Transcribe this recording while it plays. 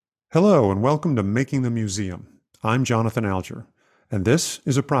Hello and welcome to Making the Museum. I'm Jonathan Alger, and this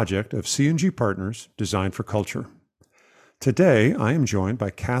is a project of C&G Partners designed for culture. Today, I am joined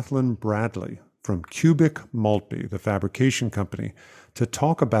by Cathlin Bradley from Cubic Maltby, the fabrication company, to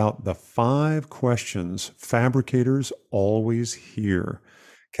talk about the 5 questions fabricators always hear.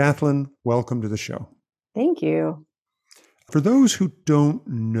 Cathlin, welcome to the show. Thank you. For those who don't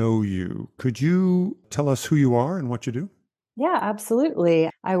know you, could you tell us who you are and what you do? Yeah, absolutely.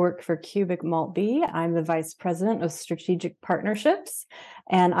 I work for Cubic Maltby. I'm the Vice President of Strategic Partnerships,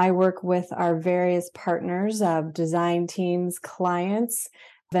 and I work with our various partners of design teams, clients,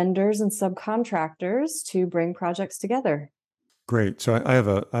 vendors, and subcontractors to bring projects together. Great. So I have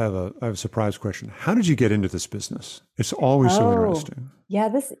a surprise question. How did you get into this business? It's always so Oh, interesting.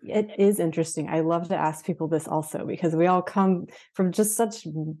 yeah, it is interesting. I love to ask people this also because we all come from just such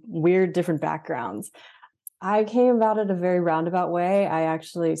weird different backgrounds. I came about it a very roundabout way. I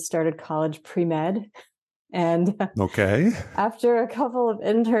actually started college pre-med and Okay. after a couple of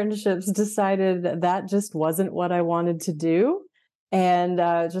internships decided that just wasn't what I wanted to do and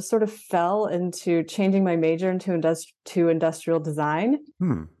just sort of fell into changing my major to industrial design.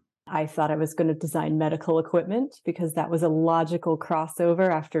 Hmm. I thought I was going to design medical equipment because that was a logical crossover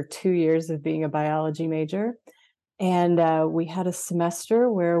after 2 years of being a biology major. And we had a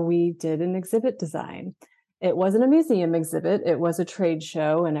semester where we did an exhibit design. It wasn't a museum exhibit, it was a trade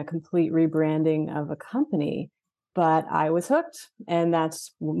show and a complete rebranding of a company. But I was hooked, and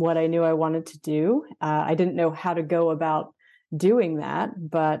that's what I knew I wanted to do. I didn't know how to go about doing that,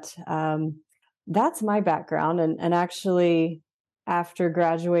 but that's my background. And actually, after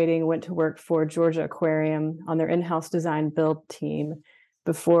graduating, went to work for Georgia Aquarium on their in-house design build team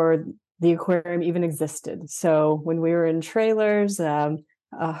before the aquarium even existed. So when we were in trailers,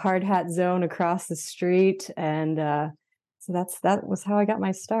 a hard hat zone across the street, and so that was how I got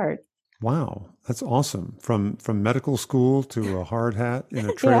my start. Wow. That's awesome. From medical school to a hard hat in a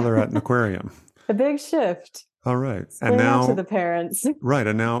Yeah, trailer at an aquarium. a big shift. All right. And Explain that to now the parents. right,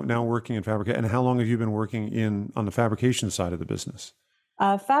 and now working in fabrication. And how long have you been working in on the fabrication side of the business?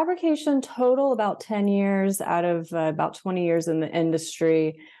 Fabrication total about 10 years out of about 20 years in the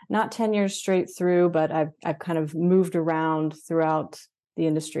industry. Not 10 years straight through, but I've kind of moved around throughout the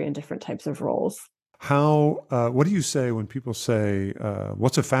industry in different types of roles. What do you say when people say,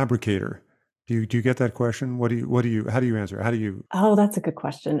 what's a fabricator? Do you get that question? How do you answer? How do you, Oh, that's a good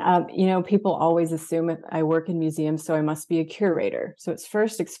question. People always assume if I work in museums, so I must be a curator. So it's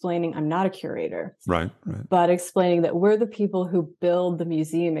first explaining I'm not a curator, right, right. but explaining that we're the people who build the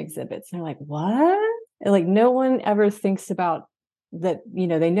museum exhibits. And they're like, what? And like, no one ever thinks about that.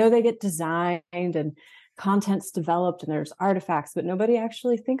 They know they get designed and content's developed and there's artifacts, but nobody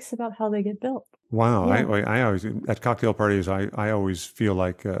actually thinks about how they get built. Wow. Yeah. I always, at cocktail parties, I always feel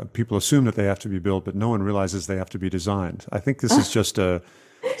like people assume that they have to be built, but no one realizes they have to be designed. I think this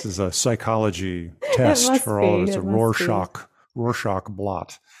is a psychology It test must for all of be. us, a It must be. Rorschach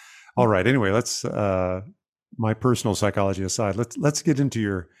blot. All right. Anyway, my personal psychology aside, let's get into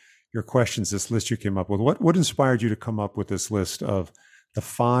your questions, this list you came up with. What inspired you to come up with this list of the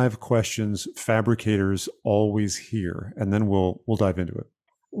 5 questions fabricators always hear? And then we'll dive into it.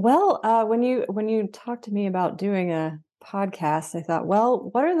 Well, when you talked to me about doing a podcast, I thought, well,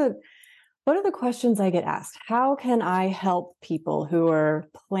 what are the questions I get asked? How can I help people who are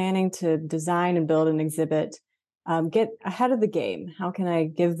planning to design and build an exhibit get ahead of the game? How can I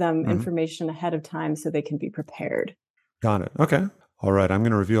give them Mhm. information ahead of time so they can be prepared? Got it. Okay. All right. I'm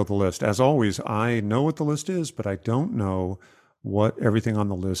going to reveal the list. As always, I know what the list is, but I don't know what everything on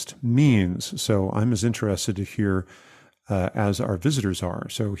the list means. So I'm as interested to hear as our visitors are.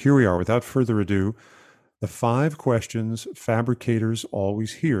 So here we are. Without further ado, the 5 questions fabricators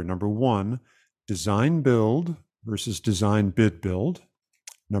always hear. Number 1, design build versus design bid build.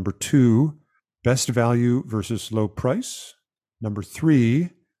 Number 2, best value versus low price. Number 3,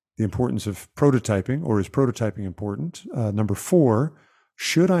 the importance of prototyping, or is prototyping important? Number 4,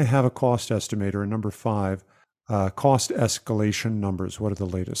 should I have a cost estimator? And number 5, cost escalation numbers. What are the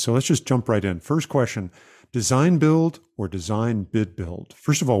latest? So let's just jump right in. First question, design build or design bid build?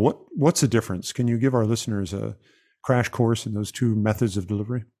 First of all, what's the difference? Can you give our listeners a crash course in those 2 methods of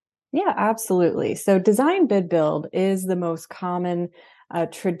delivery? Yeah, absolutely. So design bid build is the most common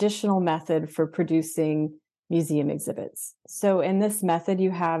traditional method for producing museum exhibits. So in this method,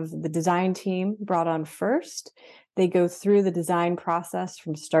 you have the design team brought on first. They go through the design process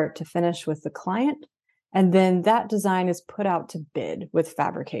from start to finish with the client. And then that design is put out to bid with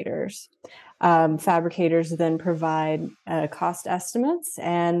fabricators. Fabricators then provide cost estimates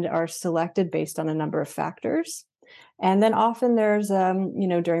and are selected based on a number of factors. And then often there's,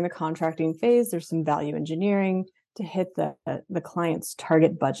 during the contracting phase, there's some value engineering to hit the client's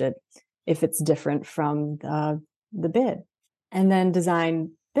target budget if it's different from the bid. And then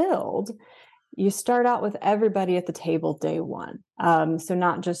design build, you start out with everybody at the table day one. So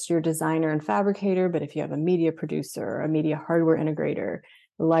not just your designer and fabricator, but if you have a media producer, a media hardware integrator,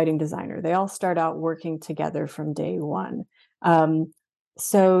 a lighting designer, they all start out working together from day one.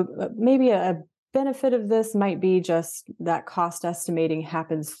 So maybe a benefit of this might be just that cost estimating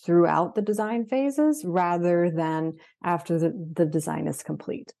happens throughout the design phases rather than after the design is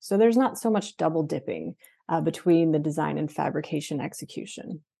complete. So there's not so much double dipping between the design and fabrication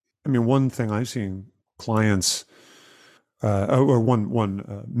execution. I mean, one thing I've seen clients, or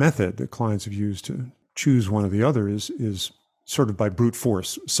one method that clients have used to choose one or the other is sort of by brute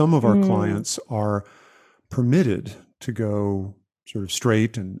force. Some of our clients are permitted to go sort of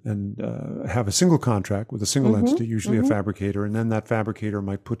straight and have a single contract with a single entity, usually a fabricator, and then that fabricator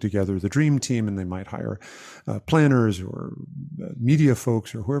might put together the dream team, and they might hire planners or media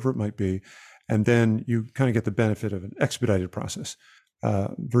folks or whoever it might be, and then you kind of get the benefit of an expedited process.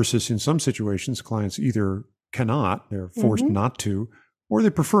 Versus in some situations, clients either cannot, they're forced not to, or they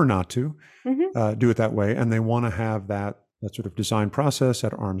prefer not to do it that way, and they want to have that sort of design process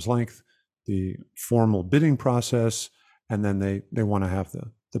at arm's length, the formal bidding process, and then they want to have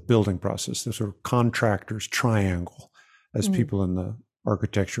the building process, the sort of contractor's triangle, as people in the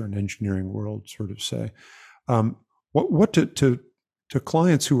architecture and engineering world sort of say. What to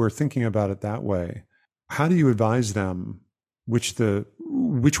clients who are thinking about it that way, how do you advise them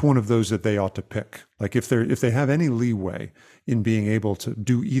which one of those that they ought to pick? Like if they have any leeway in being able to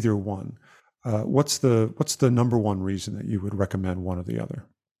do either one, what's the number one reason that you would recommend one or the other?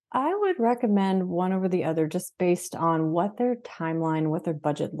 I would recommend one over the other just based on what their timeline, what their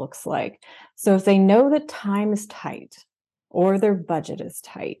budget looks like. So if they know that time is tight or their budget is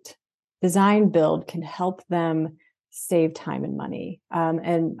tight, design build can help them save time and money.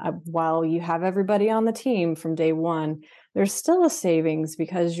 And while you have everybody on the team from day one, there's still a savings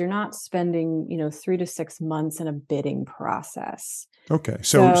because you're not spending, 3 to 6 months in a bidding process. Okay,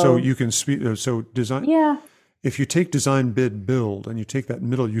 so you can speak. So design. Yeah. If you take design, bid, build, and you take that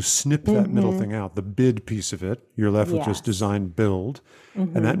middle, you snip that middle thing out, the bid piece of it, you're left with just design, build.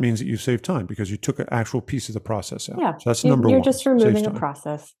 And that means that you save time because you took an actual piece of the process out. Yeah. So that's number one. You're just removing a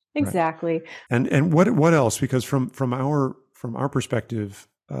process. Exactly. Right. And what else? Because from our perspective,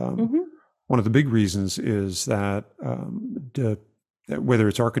 one of the big reasons is that whether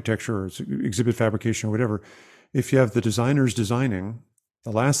it's architecture or it's exhibit fabrication or whatever, if you have the designers designing,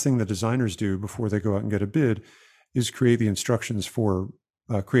 the last thing the designers do before they go out and get a bid is create the instructions for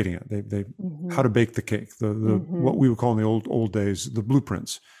creating it. They how to bake the cake, the what we would call in the old days the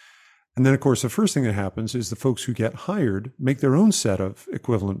blueprints. And then, of course, the first thing that happens is the folks who get hired make their own set of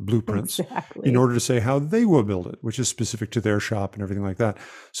equivalent blueprints in order to say how they will build it, which is specific to their shop and everything like that.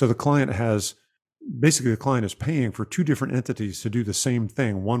 So the client is paying for two different entities to do the same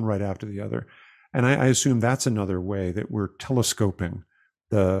thing, one right after the other. And I assume that's another way that we're telescoping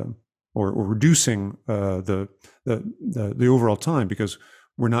or reducing the overall time because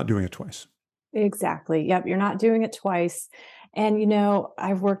we're not doing it twice. Exactly. Yep. You're not doing it twice. And,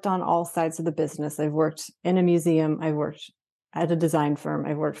 I've worked on all sides of the business. I've worked in a museum. I've worked at a design firm.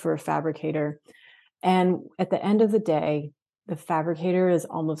 I've worked for a fabricator. And at the end of the day, the fabricator is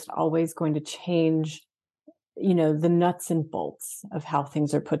almost always going to change, the nuts and bolts of how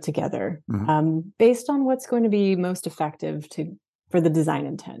things are put together based on what's going to be most effective for the design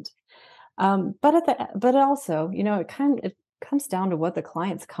intent. But also, it comes down to what the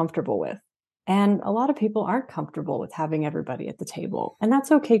client's comfortable with. And a lot of people aren't comfortable with having everybody at the table, and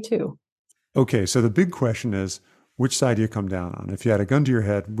that's okay too. Okay, so the big question is, which side do you come down on? If you had a gun to your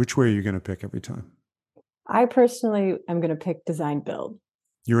head, which way are you going to pick every time? I personally am going to pick design build.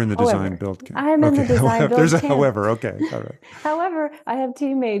 You're in the design build camp. I'm in the design build There's a camp. however. Okay, all right. However, I have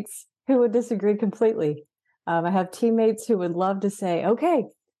teammates who would disagree completely. I have teammates who would love to say, okay,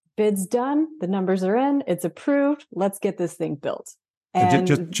 bid's done, the numbers are in, it's approved, let's get this thing built.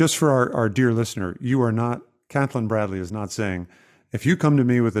 And just for our dear listener, Cathlin Bradley is not saying, if you come to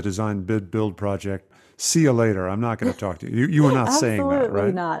me with a design bid build project, see you later. I'm not going to talk to you. You are not saying that, right?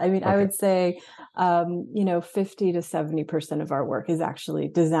 Absolutely not. I mean, okay. I would say, 50 to 70% of our work is actually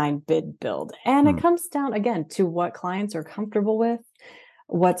design bid build. And it comes down, again, to what clients are comfortable with,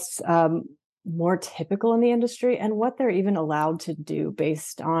 what's more typical in the industry, and what they're even allowed to do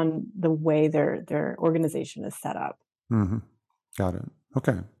based on the way their organization is set up. Mm-hmm. Got it.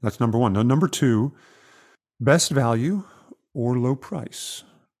 Okay. That's number one. Now, number two, best value or low price.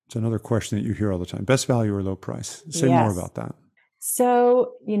 It's another question that you hear all the time. Best value or low price? Say more Yes. about that.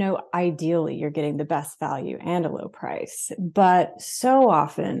 So, ideally you're getting the best value and a low price, but so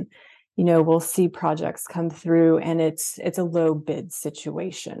often, we'll see projects come through and it's a low bid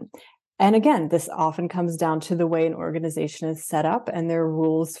situation. And again, this often comes down to the way an organization is set up and their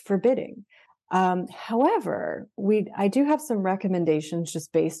rules for bidding. However, I do have some recommendations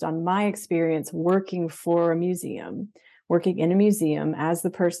just based on my experience working for a museum, working in a museum as the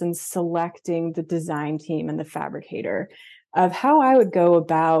person selecting the design team and the fabricator of how I would go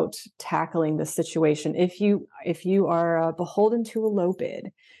about tackling the situation if you are beholden to a low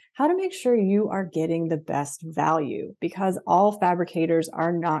bid, how to make sure you are getting the best value because all fabricators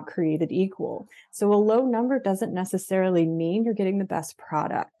are not created equal. So a low number doesn't necessarily mean you're getting the best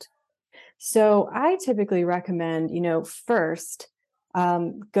product. So I typically recommend, first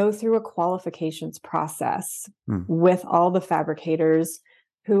go through a qualifications process Hmm. with all the fabricators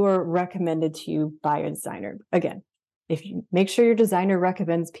who are recommended to you by a designer. Again, if you make sure your designer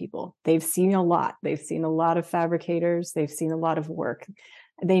recommends people, they've seen a lot. They've seen a lot of fabricators. They've seen a lot of work.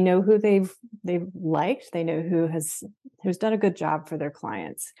 They know who they've liked. They know who's done a good job for their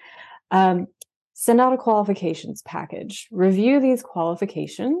clients. Um, Send out a qualifications package, review these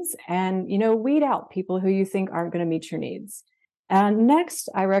qualifications, and weed out people who you think aren't going to meet your needs. And next,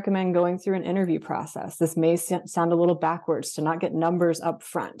 I recommend going through an interview process. This may sound a little backwards to not get numbers up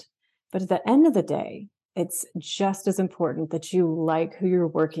front, but at the end of the day, it's just as important that you like who you're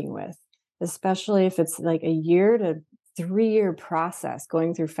working with, especially if it's like a year to 3-year process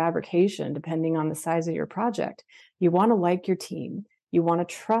going through fabrication, depending on the size of your project. You want to like your team. You want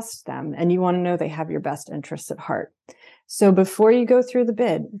to trust them and you want to know they have your best interests at heart. So before you go through the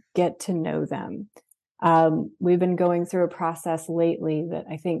bid, get to know them. We've been going through a process lately that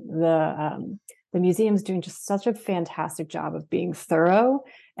I think the museum's doing just such a fantastic job of being thorough.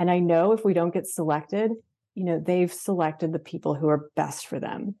 And I know if we don't get selected, they've selected the people who are best for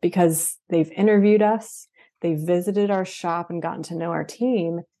them because they've interviewed us, they've visited our shop and gotten to know our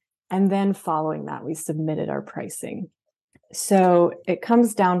team. And then following that, we submitted our pricing. So it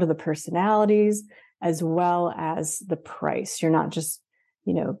comes down to the personalities as well as the price. You're not just,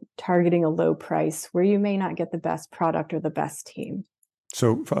 targeting a low price where you may not get the best product or the best team.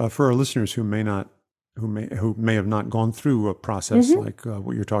 So for our listeners who may have not gone through a process Mm-hmm. like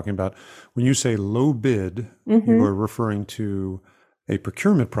what you're talking about, when you say low bid, you Mm-hmm. are referring to a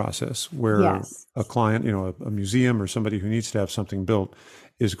procurement process where Yes. a client, a museum or somebody who needs to have something built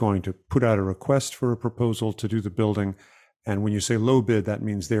is going to put out a request for a proposal to do the building. And when you say low bid, that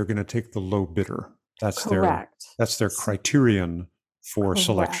means they're going to take the low bidder. That's their Correct. that's their criterion for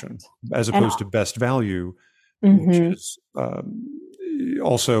selection, Correct. as And opposed to best value, which mm-hmm. is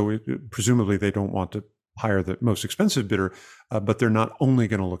also presumably they don't want to hire the most expensive bidder, but they're not only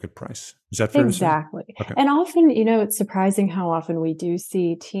going to look at price. Is that fair to say? Exactly. Okay. And often, it's surprising how often we do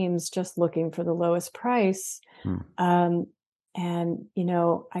see teams just looking for the lowest price. Hmm. Um, and,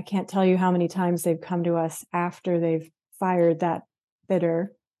 I can't tell you how many times they've come to us after they've fired that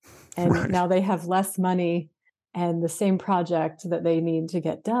bidder and Right. now they have less money and the same project that they need to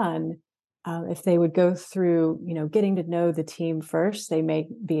get done. If they would go through, getting to know the team first, they may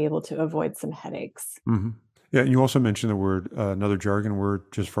be able to avoid some headaches. Mm-hmm. Yeah, and you also mentioned the word, another jargon word,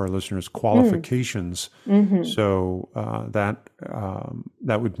 just for our listeners, Mm. qualifications. Mm-hmm. So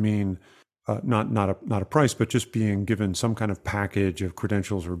that would mean not a price, but just being given some kind of package of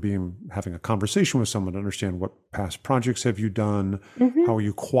credentials or having a conversation with someone to understand what past projects have you done, Mm-hmm. how are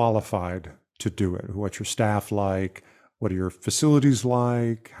you qualified to do it, what's your staff like, what are your facilities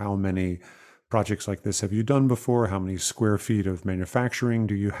like, how many projects like this have you done before, how many square feet of manufacturing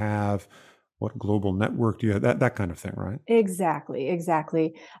do you have, what global network do you have, that kind of thing, right? Exactly,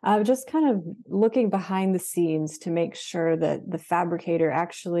 exactly. Just kind of looking behind the scenes to make sure that the fabricator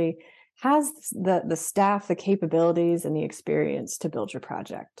actually has the staff, the capabilities, and the experience to build your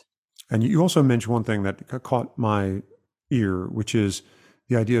project. And you also mentioned one thing that caught my ear, which is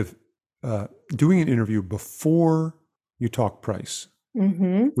the idea of doing an interview before you talk price,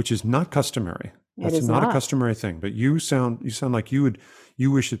 Mm-hmm. which is not customary. It That's is not a not. customary thing. But you sound like you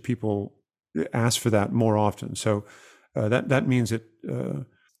wish that people ask for that more often. So that means that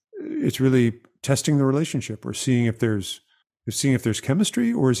it's really testing the relationship or seeing if there's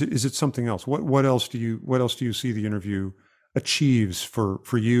chemistry, or is it something else? What else do you see the interview achieves for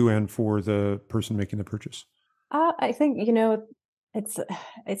you and for the person making the purchase? I think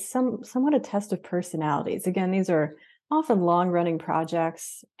it's somewhat a test of personalities. Again, these are often long running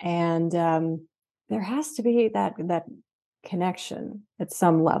projects, and there has to be that connection at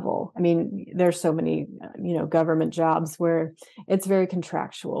some level. I mean, there's so many, government jobs where it's very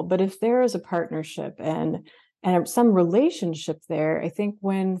contractual, but if there is a partnership and some relationship there, I think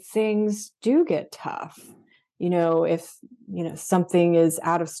when things do get tough, if, something is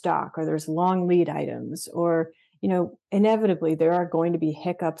out of stock or there's long lead items or, inevitably there are going to be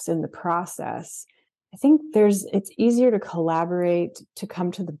hiccups in the process. I think it's easier to collaborate to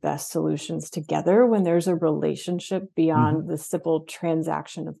come to the best solutions together when there's a relationship Hmm. beyond the simple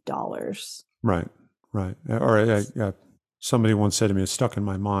transaction of dollars. Right, right. Somebody once said to me, it's stuck in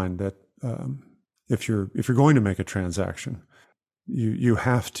my mind that if you're going to make a transaction, you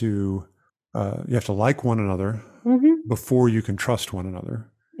have to like one another Hmm. before you can trust one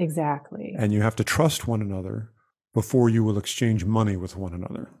another, Exactly. and you have to trust one another before you will exchange money with one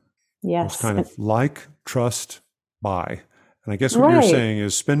another. So it's Yes. kind of like, trust, buy. And I guess what you're Right. saying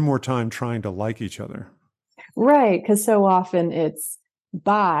is spend more time trying to like each other. Right. Because so often it's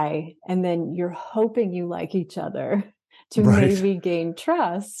buy, and then you're hoping you like each other to Right, maybe gain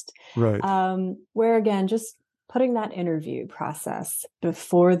trust. right. Where again, just putting that interview process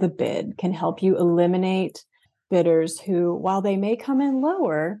before the bid can help you eliminate bidders who, while they may come in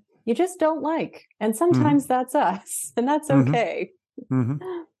lower, you just don't like. And sometimes Hmm. that's us, and that's Hmm. okay. Hmm.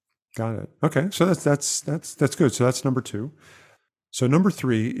 Got it. Okay, so that's good. So that's number two. So number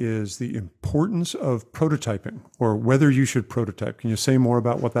three is the importance of prototyping, or whether you should prototype. Can you say more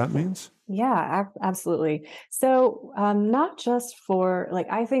about what that means? Yeah, absolutely. So, not just for like,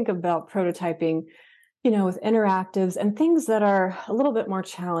 I think about prototyping, with interactives and things that are a little bit more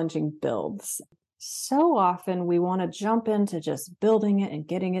challenging builds. So often we want to jump into just building it and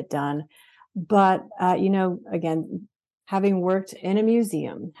getting it done. But, again, having worked in a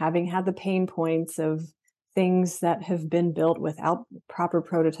museum, having had the pain points of things that have been built without proper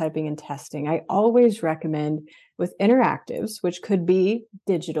prototyping and testing, I always recommend with interactives, which could be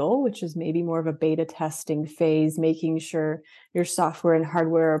digital, which is maybe more of a beta testing phase, making sure your software and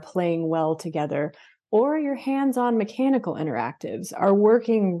hardware are playing well together, or your hands-on mechanical interactives are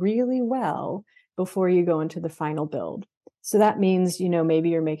working really well before you go into the final build. So that means, maybe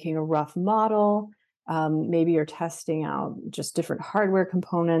you're making a rough model, maybe you're testing out just different hardware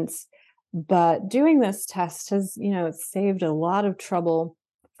components. But doing this test has, it's saved a lot of trouble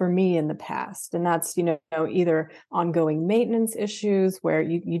for me in the past. And that's, either ongoing maintenance issues where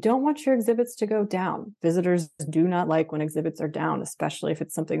you don't want your exhibits to go down. Visitors do not like when exhibits are down, especially if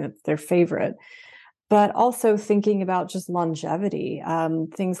it's something that's their favorite, but also thinking about just longevity,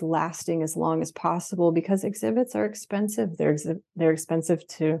 things lasting as long as possible because exhibits are expensive. They're expensive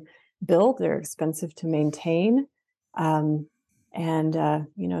to build. They're expensive to maintain. Um, and at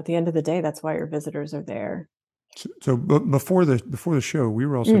the end of the day, that's why your visitors are there. So before the show, we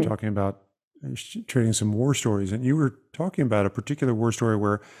were also Mm. talking about trading some war stories, and you were talking about a particular war story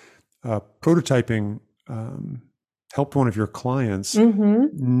where prototyping helped one of your clients Hmm.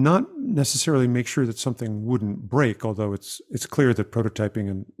 not necessarily make sure that something wouldn't break, although it's clear that prototyping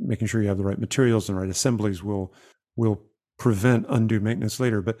and making sure you have the right materials and right assemblies will prevent undue maintenance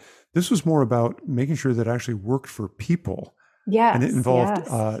later. But this was more about making sure that it actually worked for people. And it Yes, involved,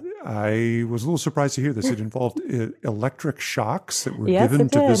 yes, I was a little surprised to hear this. It involved electric shocks that were yes, given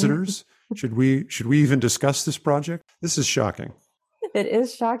it to did. visitors. Should we even discuss this project? This is shocking. It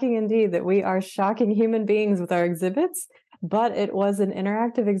is shocking indeed that we are shocking human beings with our exhibits, but it was an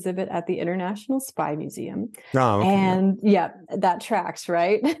interactive exhibit at the International Spy Museum. Oh, okay, yeah, And yeah, that tracks,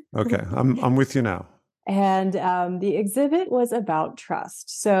 right? okay. I'm with you now. And the exhibit was about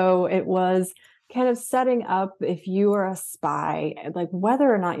trust. So it was kind of setting up if you are a spy, like whether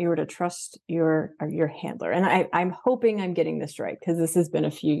or not you were to trust your handler. And I'm hoping I'm getting this right because this has been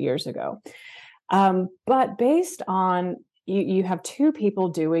a few years ago. But based on you have two people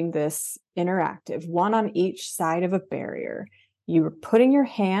doing this interactive, one on each side of a barrier. You were putting your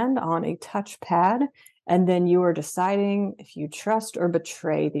hand on a touchpad, and then you are deciding if you trust or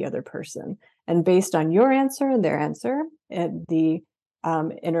betray the other person. And based on your answer and their answer, the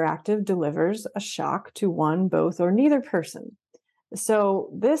interactive delivers a shock to one, both, or neither person. So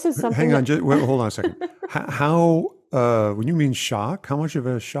this is something Hang on, that just, wait, hold on a second. When you mean shock, how much of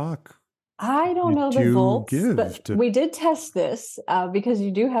a shock I don't know did the you volts, but give to? we did test this because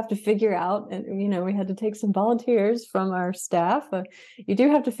you do have to figure out, and we had to take some volunteers from our staff. You do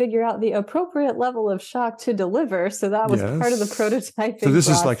have to figure out the appropriate level of shock to deliver. So that was part of the Yes. So prototyping this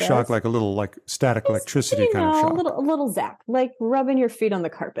is like shock, process. like a little like static Just electricity kind of a shock. little zap, like rubbing your feet on the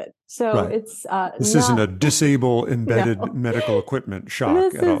carpet. So Right. it's This isn't not a disable embedded no. medical equipment shock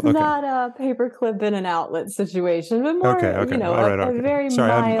This at all. is Okay. not a paperclip in an outlet situation, but Okay. more, Okay. All right. a Okay. very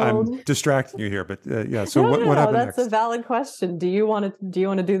Sorry, I'm mild. distracting you here, but yeah. So No, what no, no. happened That's a next? valid question. Do you want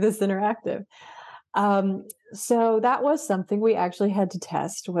to do this interactive? Um, so that was something we actually had to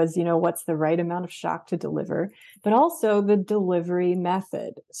test was, what's the right amount of shock to deliver, but also the delivery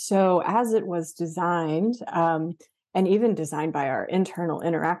method. So as it was designed, and even designed by our internal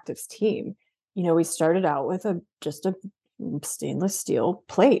interactives team, we started out with just a stainless steel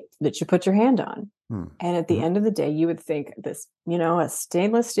plate that you put your hand on. Hmm. And at the end of the day, you would think this, a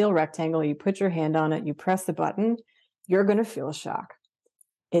stainless steel rectangle, you put your hand on it, you press the button, you're going to feel a shock.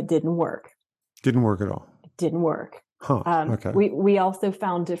 It didn't work. Didn't work at all. It didn't work. Huh. Okay. We also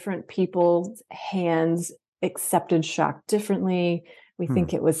found different people's hands accepted shock differently. We Hmm.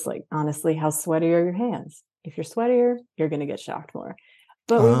 think it was like, honestly, how sweaty are your hands? If you're sweatier, you're going to get shocked more.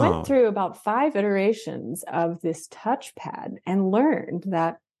 But we went Oh, through about 5 iterations of this touchpad and learned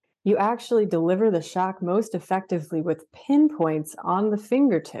that you actually deliver the shock most effectively with pinpoints on the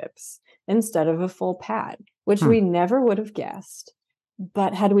fingertips instead of a full pad, which hmm. we never would have guessed.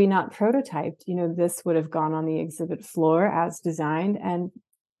 But had we not prototyped, this would have gone on the exhibit floor as designed, and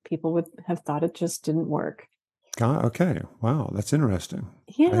people would have thought it just didn't work. Okay. Wow, that's interesting.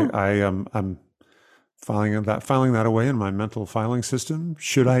 Yeah. I'm filing that away in my mental filing system.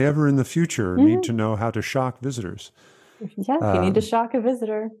 Should I ever in the future need to Mhm. know how to shock visitors? Yeah, if you need to Um, shock a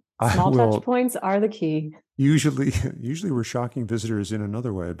visitor, I small touch will points are the key. usually we're shocking visitors in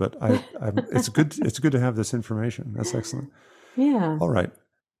another way, but it's good to have this information. That's excellent. Yeah. All right.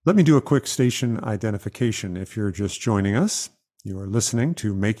 Let me do a quick station identification. If you're just joining us, you are listening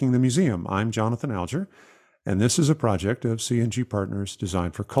to Making the Museum. I'm Jonathan Alger, and this is a project of C&G Partners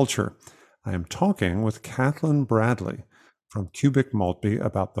Design for Culture. I am talking with Cathlin Bradley from Cubic Maltby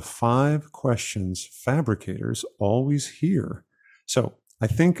about the 5 questions fabricators always hear. So I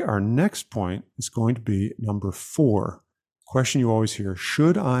think our next point is going to be number 4. Question you always hear: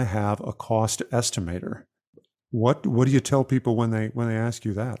 should I have a cost estimator? What do you tell people when they ask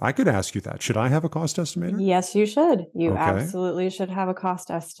you that? I could ask you that. Should I have a cost estimator? Yes, you should. You Okay. absolutely should have a cost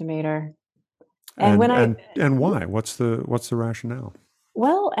estimator. And And when I and and why? What's the rationale?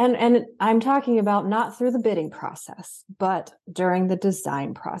 Well, and I'm talking about not through the bidding process, but during the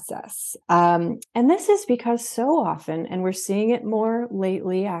design process. And this is because so often, and we're seeing it more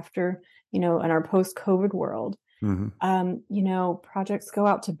lately after, in our post-COVID world, Mm-hmm. projects go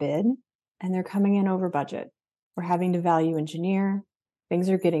out to bid and they're coming in over budget. We're having to value engineer, things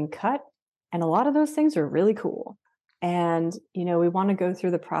are getting cut, and a lot of those things are really cool. And, we want to go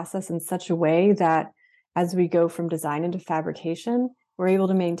through the process in such a way that as we go from design into fabrication, we're able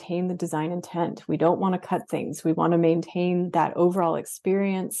to maintain the design intent. We don't want to cut things. We want to maintain that overall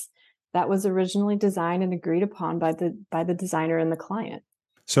experience that was originally designed and agreed upon by the designer and the client.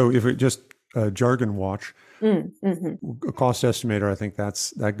 So if it just jargon watch, Mm-hmm. a cost estimator, I think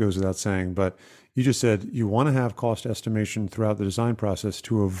that goes without saying. But you just said you want to have cost estimation throughout the design process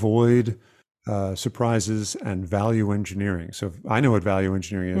to avoid surprises and value engineering. So I know what value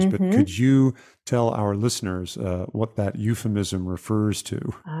engineering is, but Mm-hmm. could you tell our listeners what that euphemism refers to?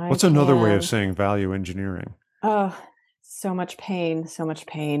 I What's another way of can. saying value engineering? Oh, so much pain, so much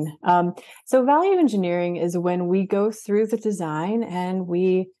pain. So value engineering is when we go through the design and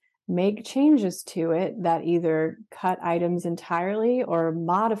we make changes to it that either cut items entirely or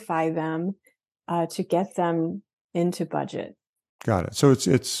modify them to get them into budget. Got it. So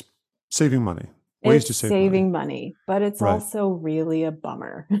it's saving money, ways to It's save money. saving money, but it's Right. also really a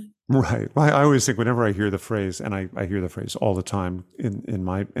bummer. Right. I always think whenever I hear the phrase, and I hear the phrase all the time in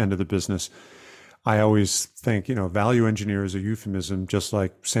my end of the business, I always think, value engineer is a euphemism, just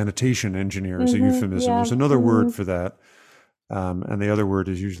like sanitation engineer is a euphemism. Yeah. There's another word for that. And the other word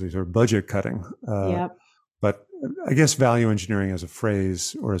is usually sort of budget cutting. Yep. But I guess value engineering as a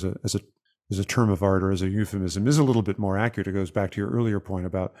phrase or as a term of art or as a euphemism is a little bit more accurate. It goes back to your earlier point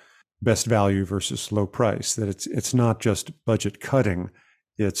about best value versus low price, that it's not just budget cutting.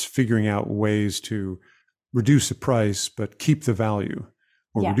 It's figuring out ways to reduce the price, but keep the value,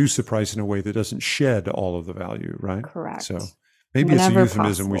 or reduce the Yes. price in a way that doesn't shed all of the value, right? Correct. So maybe it's a Whenever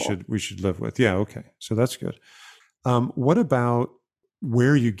euphemism possible. we should live with. Yeah, okay. So that's good. What about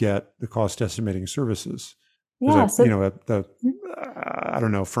where you get the cost estimating services? Yeah. Because I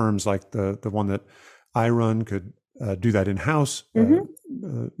don't know, firms like the one that I run could do that in house.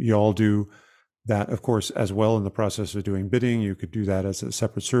 You all do that, of course, as well in the process of doing bidding. You could do that as a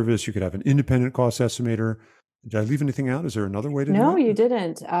separate service. You could have an independent cost estimator. Did I leave anything out? Is there another way to do No, it? you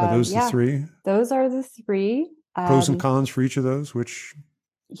didn't. Are those the Yeah, 3? those are the 3. Pros and cons for each of those, which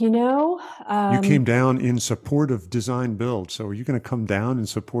You know, you came down in support of design build. So are you going to come down in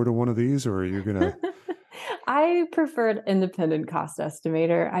support of one of these, or are you going to I prefer an independent cost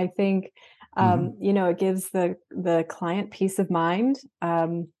estimator. I think, Hmm. it gives the client peace of mind.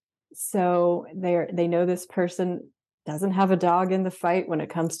 So they know this person doesn't have a dog in the fight when it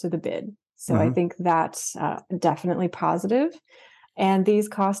comes to the bid. So I Hmm. think that's definitely positive. And these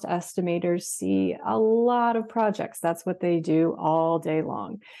cost estimators see a lot of projects. That's what they do all day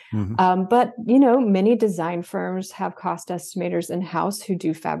long. Hmm. But many design firms have cost estimators in-house who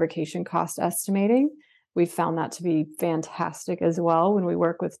do fabrication cost estimating. We found that to be fantastic as well when we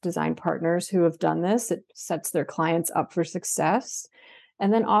work with design partners who have done this. It sets their clients up for success.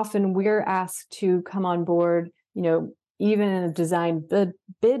 And then often we're asked to come on board, even in a design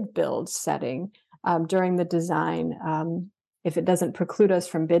bid build setting during the design, if it doesn't preclude us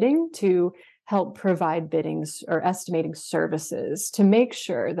from bidding, to help provide biddings or estimating services to make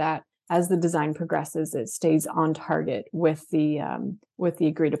sure that as the design progresses, it stays on target with the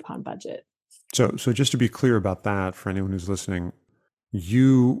agreed upon budget. So just to be clear about that, for anyone who's listening,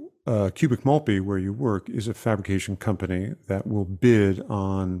 Cubic Mulpey, where you work, is a fabrication company that will bid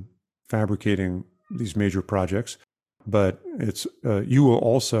on fabricating these major projects. But you will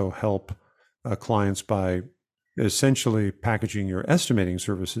also help clients by essentially packaging your estimating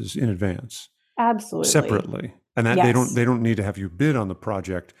services in advance Absolutely. separately, and that Yes. they don't need to have you bid on the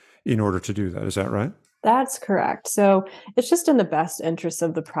project in order to do that. Is that right? That's correct. So it's just in the best interest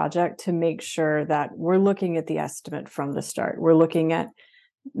of the project to make sure that we're looking at the estimate from the start. We're looking at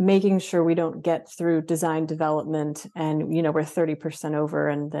making sure we don't get through design development and we're 30% over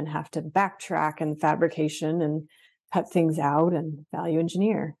and then have to backtrack and fabrication and cut things out and value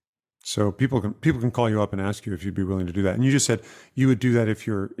engineer. So people can call you up and ask you if you'd be willing to do that. And you just said you would do that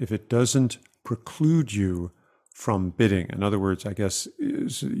if it doesn't preclude you from bidding. In other words, I guess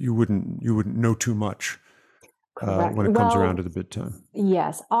you wouldn't know too much Correct. when it comes around to Well, the bid time.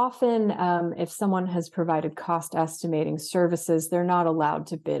 yes, often if someone has provided cost estimating services, they're not allowed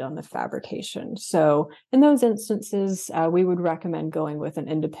to bid on the fabrication. So in those instances, we would recommend going with an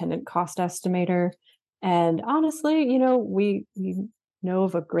independent cost estimator. And honestly, we know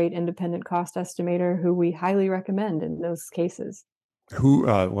of a great independent cost estimator who we highly recommend in those cases. Who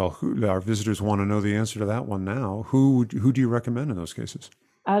our visitors want to know the answer to that one now. Who do you recommend in those cases?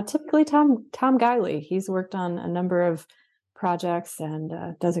 Typically, Tom Guiley. He's worked on a number of projects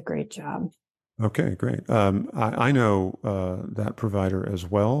and does a great job. Okay, great. I know that provider as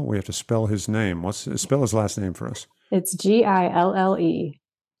well. We have to spell his name. Spell his last name for us? It's Gille.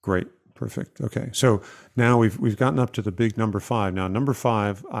 Great. Perfect. Okay. So now we've gotten up to the big number five. Now, number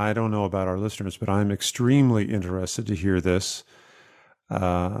five, I don't know about our listeners, but I'm extremely interested to hear this.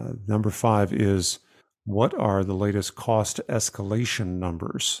 Number five is, what are the latest cost escalation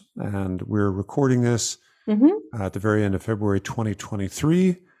numbers? And we're recording this Hmm. at the very end of February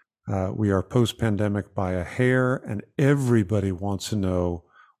 2023. We are post-pandemic by a hair, and everybody wants to know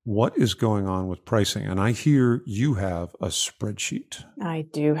what is going on with pricing. And I hear you have a spreadsheet. I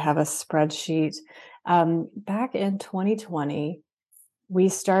do have a spreadsheet. Back in 2020, we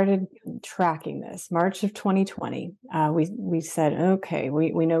started tracking this. March of 2020, we said, okay,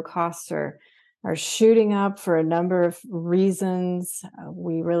 we know costs are shooting up for a number of reasons.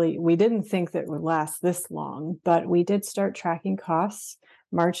 We didn't think that it would last this long, but we did start tracking costs.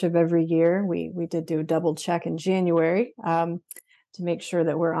 March of every year, we did do a double check in January to make sure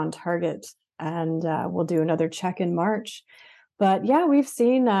that we're on target, and we'll do another check in March. But yeah, we've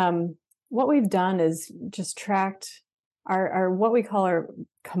seen what we've done is just tracked our what we call our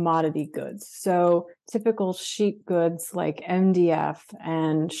commodity goods. So typical sheet goods like MDF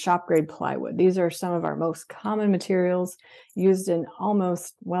and shop grade plywood. These are some of our most common materials used in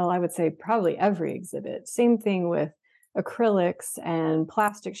almost, well, I would say probably every exhibit. Same thing with acrylics and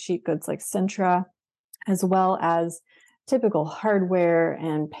plastic sheet goods like Sintra, as well as typical hardware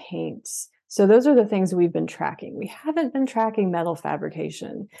and paints. So those are the things we've been tracking. We haven't been tracking metal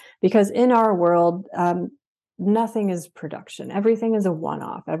fabrication because in our world, nothing is production. Everything is a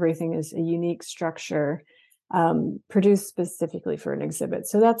one-off. Everything is a unique structure produced specifically for an exhibit.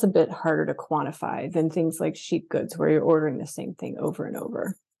 So that's a bit harder to quantify than things like sheet goods where you're ordering the same thing over and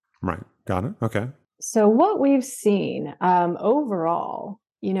over. Right. Got it. Okay. So what we've seen overall,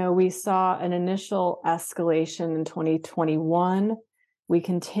 we saw an initial escalation in 2021. We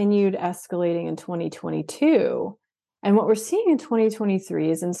continued escalating in 2022. And what we're seeing in 2023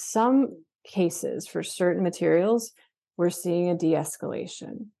 is in some cases for certain materials, we're seeing a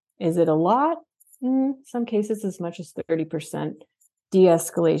de-escalation. Is it a lot? Some cases as much as 30%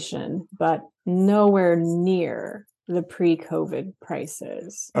 de-escalation, but nowhere near the pre-COVID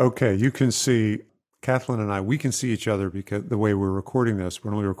prices. Okay. You can see Cathlin and I, we can see each other because the way we're recording this,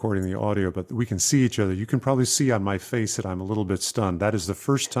 we're only recording the audio, but we can see each other. You can probably see on my face that I'm a little bit stunned. That is the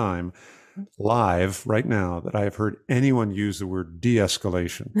first time live right now that I have heard anyone use the word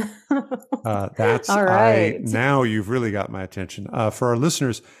de-escalation. All right. Now you've really got my attention. For our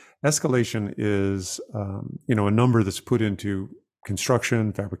listeners, escalation is, a number that's put into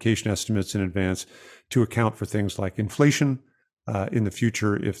construction, fabrication estimates in advance to account for things like inflation. In the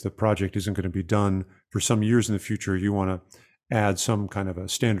future, if the project isn't going to be done for some years in the future, you want to add some kind of a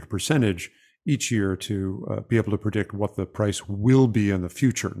standard percentage each year to be able to predict what the price will be in the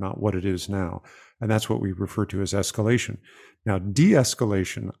future, not what it is now. And that's what we refer to as escalation. Now,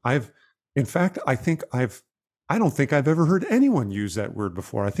 de-escalation, I don't think I've ever heard anyone use that word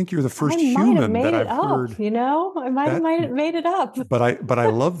before. I think you're the first human that I've heard. I might have made it up. But I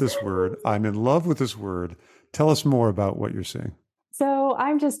love this word. I'm in love with this word. Tell us more about what you're saying. So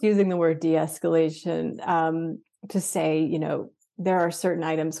I'm just using the word de-escalation to say, there are certain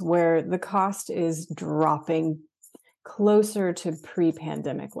items where the cost is dropping closer to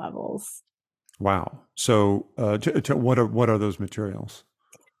pre-pandemic levels. Wow. So what are those materials?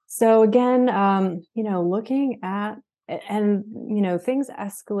 So again, looking at, and, things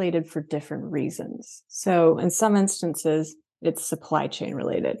escalated for different reasons. So in some instances, it's supply chain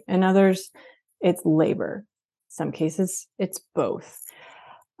related. In others, it's labor. Some cases, it's both.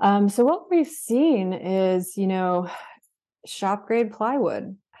 So what we've seen is, shop grade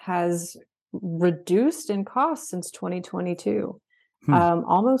plywood has reduced in cost since 2022,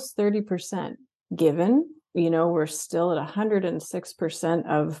 almost 30%, given, we're still at 106%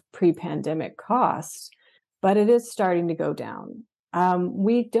 of pre-pandemic costs, but it is starting to go down.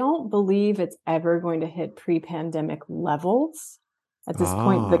 We don't believe it's ever going to hit pre-pandemic levels. At this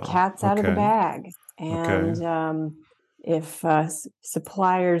point, the cat's out of the bag. And if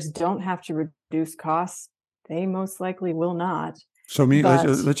suppliers don't have to reduce costs, they most likely will not. So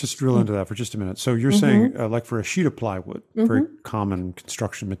let's just drill into that for just a minute. So you're saying like for a sheet of plywood, very common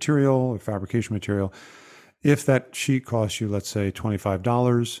construction material or fabrication material, if that sheet costs you, let's say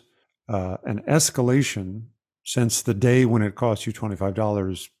 $25, an escalation since the day when it cost you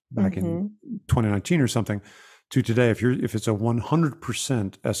 $25 back in 2019 or something, to today, if it's a 100%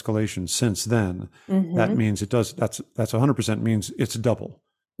 escalation since then, that means that's 100% means it's double.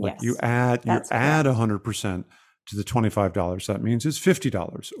 Like yes, you add 100% to the $25. That means it's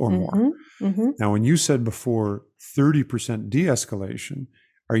 $50 or more. Now, when you said before 30% de-escalation,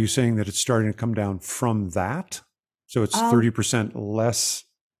 are you saying that it's starting to come down from that? So it's 30% less.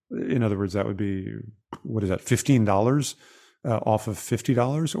 In other words, that would be, what is that, $15? Off of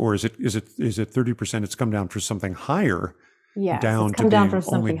 $50, or is it 30%? It's come down for something higher. Yes, down it's come to down being for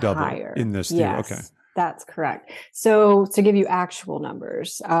something only double higher in this deal. Yes, okay, that's correct. So to give you actual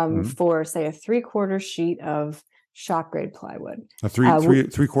numbers, for say a 3/4 sheet of shop grade plywood, a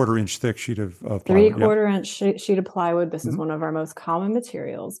 3/4 inch thick sheet of plywood. 3/4 inch sheet of plywood. This is one of our most common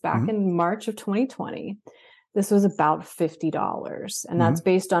materials. Back in March of 2020. This was about $50, and that's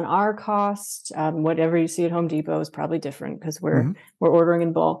based on our cost. Whatever you see at Home Depot is probably different because we're ordering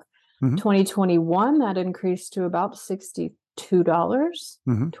in bulk. 2021, that increased to about $62.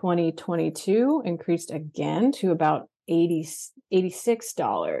 2022 increased again to about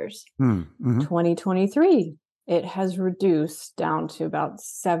 $86. 2023, it has reduced down to about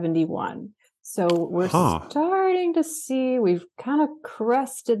 $71. So we're starting to see, we've kind of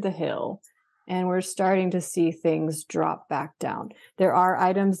crested the hill. And we're starting to see things drop back down. There are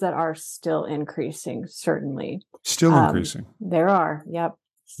items that are still increasing, certainly. Still increasing. There are. Yep.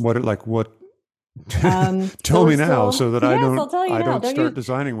 What? Tell me now, so that I don't start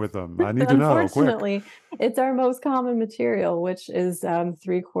designing with them. I need to know. Unfortunately, it's our most common material, which is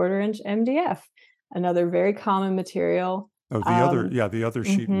 3/4 inch MDF, another very common material. Oh, the other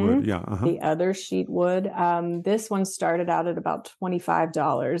sheet wood. Yeah. The other sheet wood. This one started out at about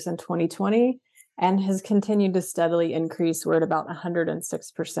 $25 in 2020 and has continued to steadily increase. We're at about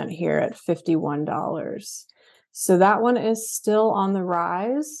 106% here at $51. So that one is still on the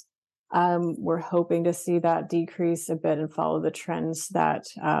rise. We're hoping to see that decrease a bit and follow the trends that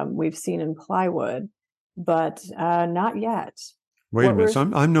we've seen in plywood, but not yet. Wait a minute. So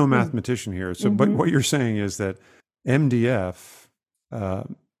I'm no mathematician here. So, but what you're saying is that MDF, a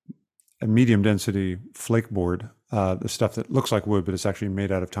medium density flake board, the stuff that looks like wood, but it's actually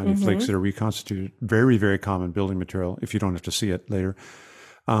made out of tiny flakes that are reconstituted. Very, very common building material if you don't have to see it later.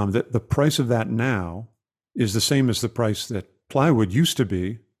 The price of that now is the same as the price that plywood used to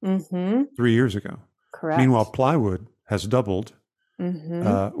be 3 years ago. Correct. Meanwhile, plywood has doubled.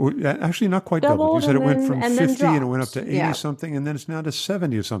 Actually, not quite doubled. You said it went from 50 and it went up to 80 something, and then it's now to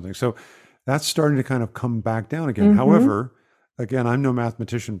 70 or something. So That's starting to kind of come back down again. Hmm. However, again, I'm no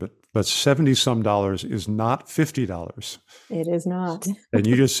mathematician, but 70 some dollars is not $50. It is not. And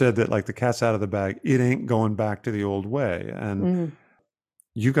you just said that like the cat's out of the bag, it ain't going back to the old way. And Mm.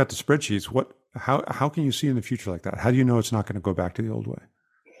 you got the spreadsheets. How can you see in the future like that? How do you know it's not going to go back to the old way?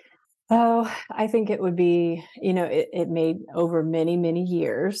 Oh, I think it would be, it made over many, many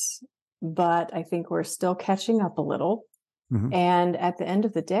years, but I think we're still catching up a little. Mm-hmm. And at the end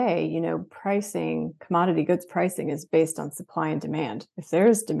of the day, pricing, commodity goods pricing is based on supply and demand. If there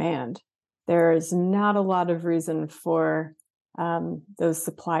is demand, there is not a lot of reason for those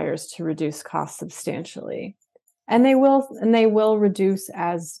suppliers to reduce costs substantially. And they will reduce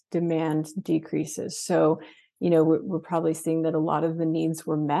as demand decreases. So, we're probably seeing that a lot of the needs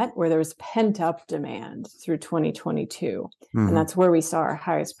were met where there was pent up demand through 2022. And Mm-hmm. that's where we saw our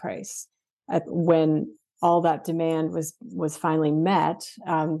highest price when all that demand was finally met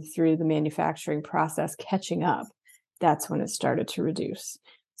through the manufacturing process catching up. That's when it started to reduce.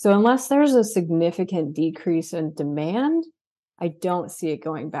 So unless there's a significant decrease in demand, I don't see it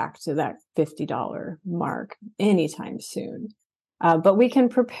going back to that $50 mark anytime soon. But we can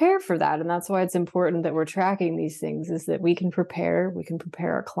prepare for that. And that's why it's important that we're tracking these things, is that we can prepare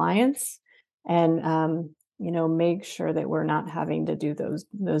our clients and, make sure that we're not having to do those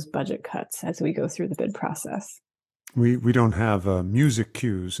budget cuts as we go through the bid process. We don't have music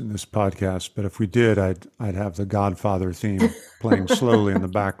cues in this podcast, but if we did, I'd have the Godfather theme playing slowly in the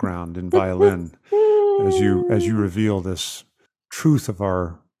background in violin as you reveal this truth of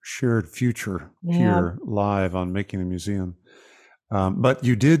our shared future Yeah. here live on Making the Museum. But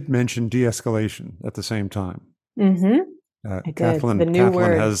you did mention de-escalation at the same time. Hmm. I did. The new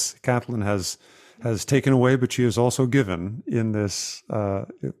word. Cathlin has taken away, but she has also given in this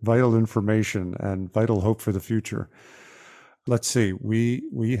vital information and vital hope for the future. Let's see.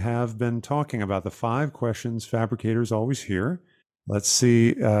 We have been talking about the 5 questions fabricators always hear. Let's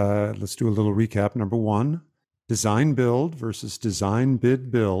see. Let's do a little recap. Number 1, design build versus design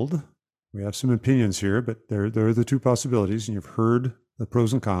bid build. We have some opinions here, but there are the 2 possibilities, and you've heard the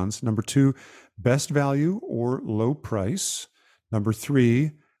pros and cons. Number 2, best value or low price. Number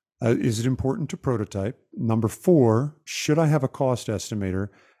 3, is it important to prototype? Number 4, should I have a cost estimator?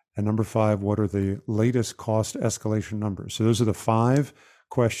 And number 5, what are the latest cost escalation numbers? So those are the 5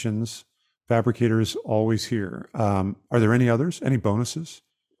 questions fabricators always hear. Are there any others? Any bonuses?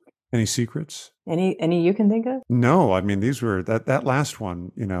 Any secrets? Any you can think of? No, I mean, these were that last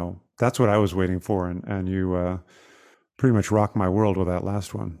one, that's what I was waiting for. And you pretty much rocked my world with that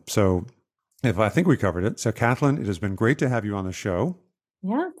last one. So if I think we covered it. So Cathlin, it has been great to have you on the show.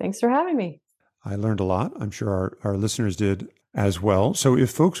 Yeah, thanks for having me. I learned a lot. I'm sure our listeners did as well. So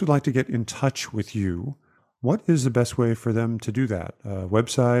if folks would like to get in touch with you, what is the best way for them to do that?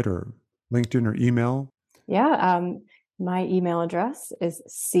 Website or LinkedIn or email? Yeah, my email address is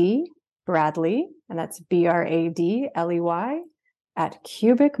cbradley, and that's Bradley at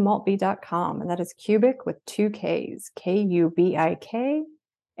cubicmaltby.com. And that is cubic with 2 Ks,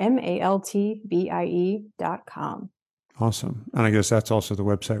 KUBIKMALTBIE.com. Awesome. And I guess that's also the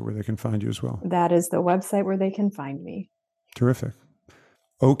website where they can find you as well. That is the website where they can find me. Terrific.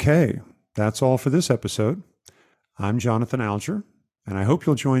 Okay, that's all for this episode. I'm Jonathan Alger, and I hope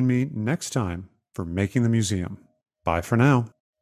you'll join me next time for Making the Museum. Bye for now.